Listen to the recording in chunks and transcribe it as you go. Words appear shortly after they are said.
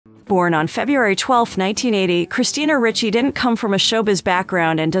Born on February 12, 1980, Christina Ricci didn't come from a showbiz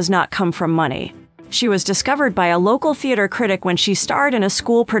background and does not come from money. She was discovered by a local theater critic when she starred in a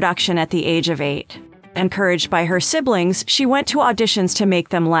school production at the age of 8. Encouraged by her siblings, she went to auditions to make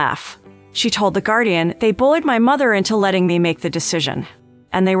them laugh. She told The Guardian, "They bullied my mother into letting me make the decision.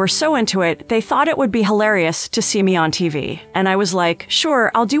 And they were so into it, they thought it would be hilarious to see me on TV. And I was like,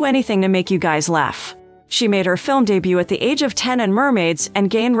 sure, I'll do anything to make you guys laugh." She made her film debut at the age of 10 in Mermaids and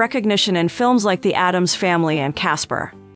gained recognition in films like The Addams Family and Casper.